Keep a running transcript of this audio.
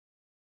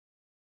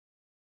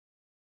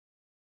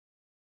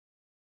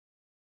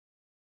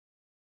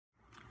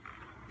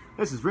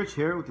This is Rich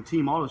here with the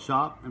Team Auto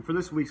Shop, and for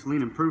this week's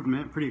Lean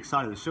Improvement, pretty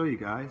excited to show you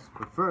guys.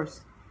 But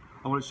first,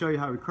 I want to show you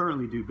how we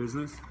currently do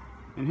business.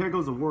 And here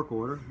goes the work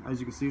order.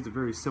 As you can see, it's a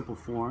very simple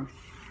form.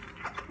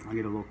 I'll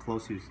get a little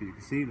closer so you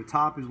can see. The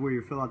top is where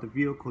you fill out the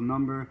vehicle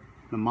number,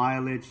 the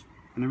mileage,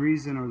 and the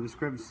reason or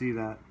discrepancy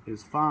that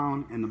is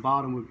found, and the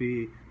bottom would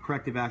be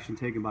corrective action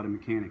taken by the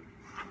mechanic.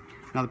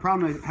 Now the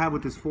problem I have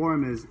with this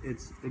form is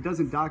it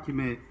doesn't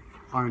document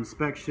our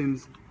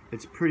inspections.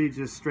 It's pretty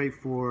just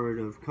straightforward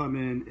of come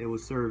in, it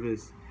was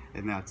serviced,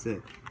 and that's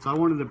it. So I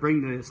wanted to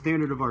bring the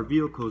standard of our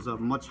vehicles up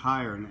much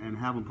higher and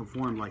have them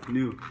perform like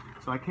new.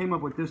 So I came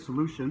up with this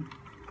solution.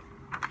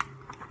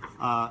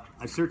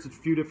 I searched a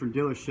few different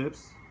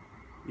dealerships,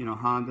 you know,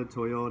 Honda,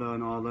 Toyota,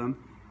 and all of them.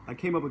 I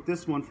came up with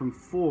this one from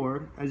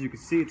Ford. As you can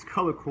see, it's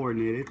color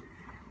coordinated.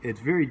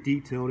 It's very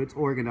detailed, it's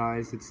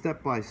organized, it's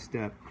step by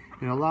step.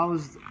 And it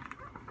allows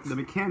the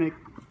mechanic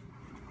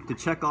to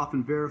check off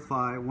and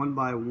verify one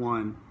by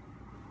one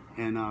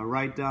and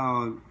write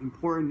down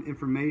important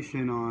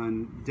information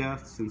on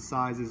depths and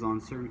sizes on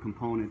certain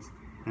components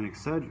and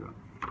etc.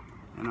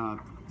 And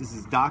this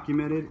is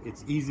documented,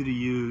 it's easy to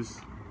use,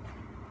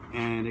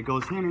 and it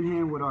goes hand in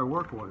hand with our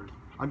work orders.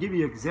 I'll give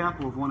you an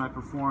example of one I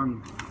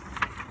performed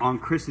on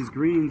Chris's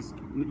Greens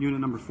unit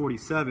number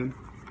 47.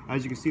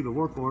 As you can see, the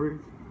work order,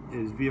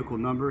 his vehicle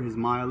number, his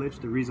mileage,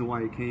 the reason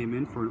why he came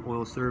in for an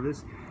oil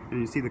service,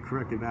 and you see the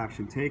corrective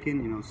action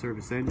taken, you know,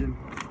 service engine.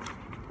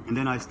 And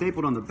then I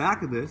stapled on the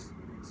back of this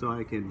so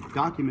I can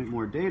document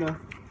more data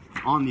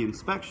on the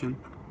inspection.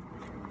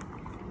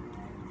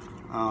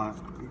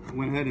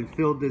 Went ahead and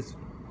filled this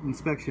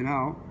inspection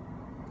out.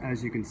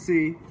 As you can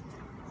see,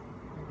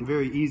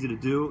 very easy to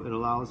do. It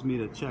allows me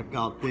to check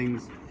out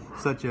things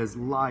such as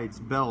lights,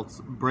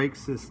 belts, brake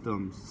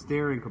systems,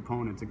 steering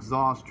components,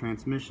 exhaust,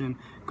 transmission.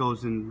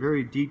 Goes in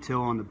very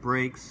detail on the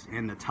brakes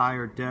and the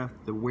tire depth,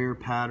 the wear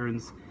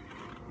patterns,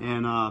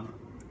 and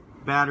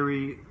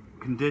battery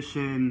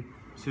condition,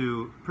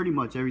 to pretty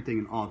much everything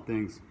and all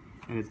things.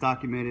 And it's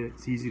documented,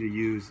 it's easy to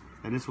use,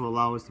 and this will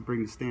allow us to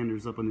bring the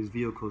standards up on these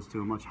vehicles to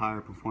a much higher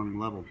performing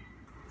level.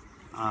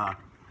 How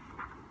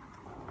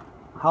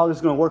this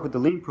is going to work with the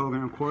Lean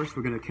program, of course,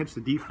 we're going to catch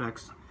the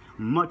defects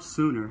much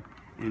sooner,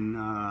 and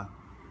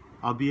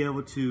I'll be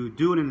able to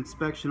do an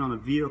inspection on a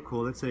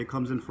vehicle. Let's say it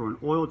comes in for an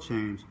oil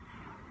change.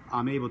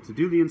 I'm able to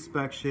do the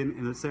inspection,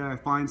 and let's say I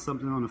find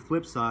something on the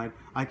flip side,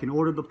 I can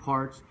order the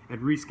parts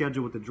and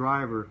reschedule with the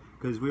driver,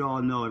 because we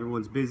all know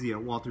everyone's busy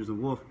at Walters and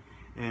Wolf,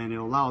 and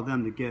it'll allow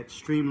them to get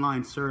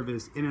streamlined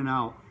service in and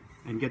out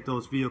and get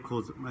those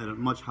vehicles at a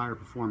much higher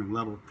performing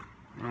level.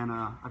 And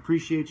I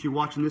appreciate you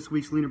watching this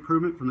week's Lean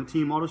Improvement from the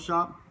Team Auto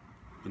Shop,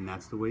 and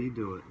that's the way you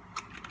do it.